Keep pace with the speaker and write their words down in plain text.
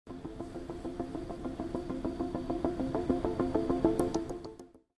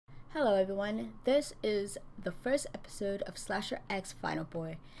Hello everyone, this is the first episode of Slasher X Final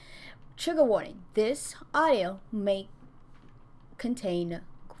Boy. Trigger warning, this audio may contain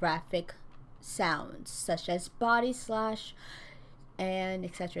graphic sounds such as body slash and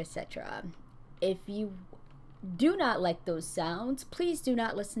etc. If you do not like those sounds, please do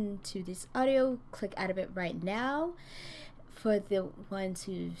not listen to this audio. Click out of it right now. For the ones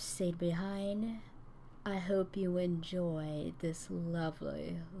who stayed behind, I hope you enjoy this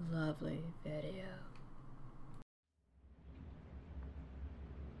lovely video.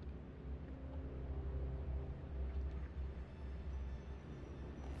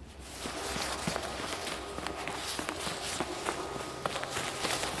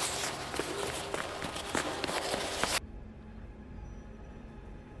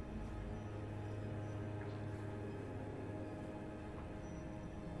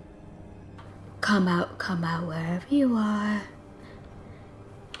 Come out wherever you are.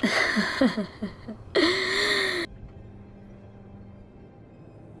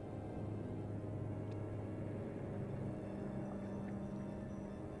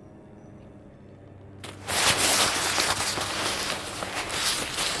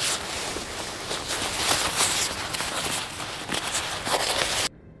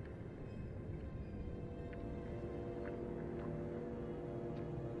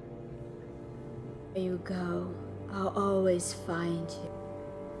 There you go. I'll always find you.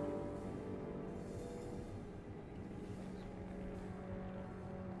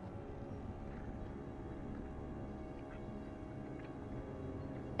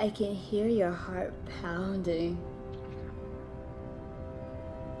 I can hear your heart pounding.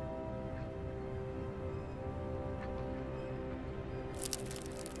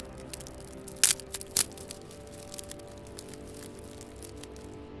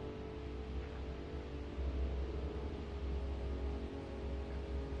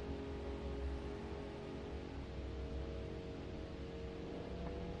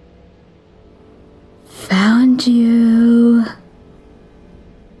 Found you.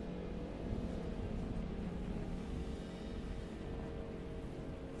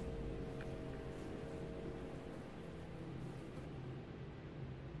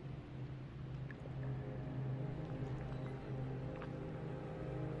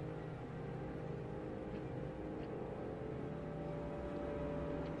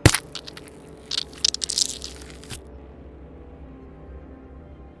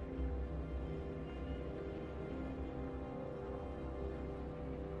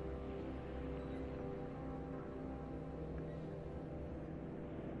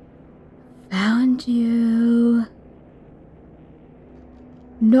 Found you.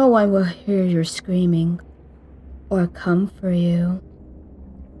 No one will hear your screaming or come for you.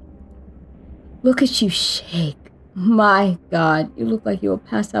 Look at you shake. My God, you look like you will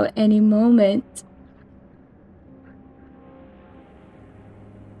pass out any moment.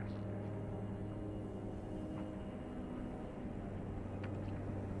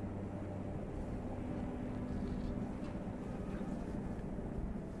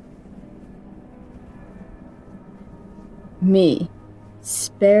 Me,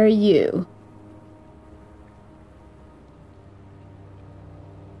 spare you.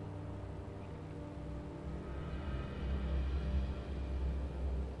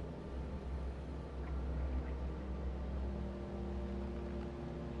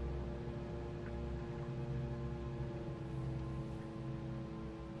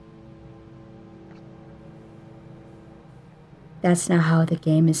 That's not how the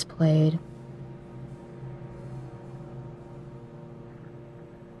game is played.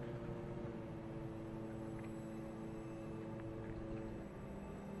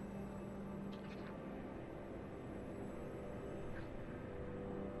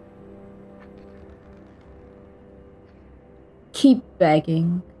 Keep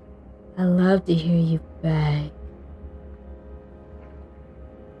begging. I love to hear you beg.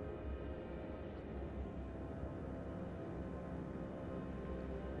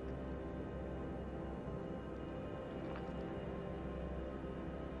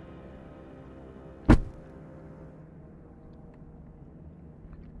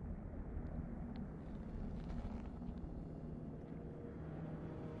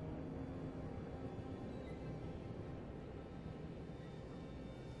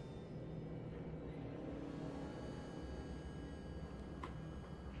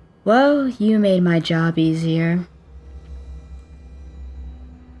 Well, you made my job easier.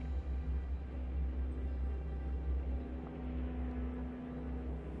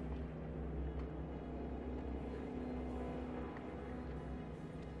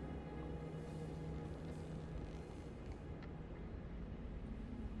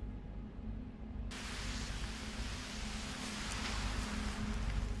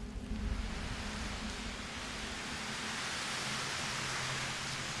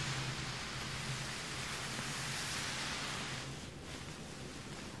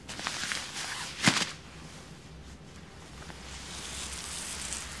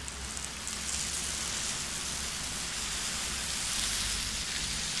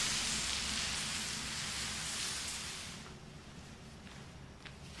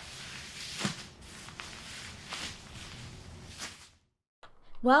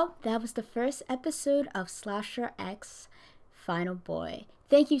 Well, that was the first episode of Slasher X Final Boy.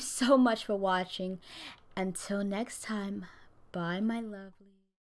 Thank you so much for watching. Until next time, bye, my lovely.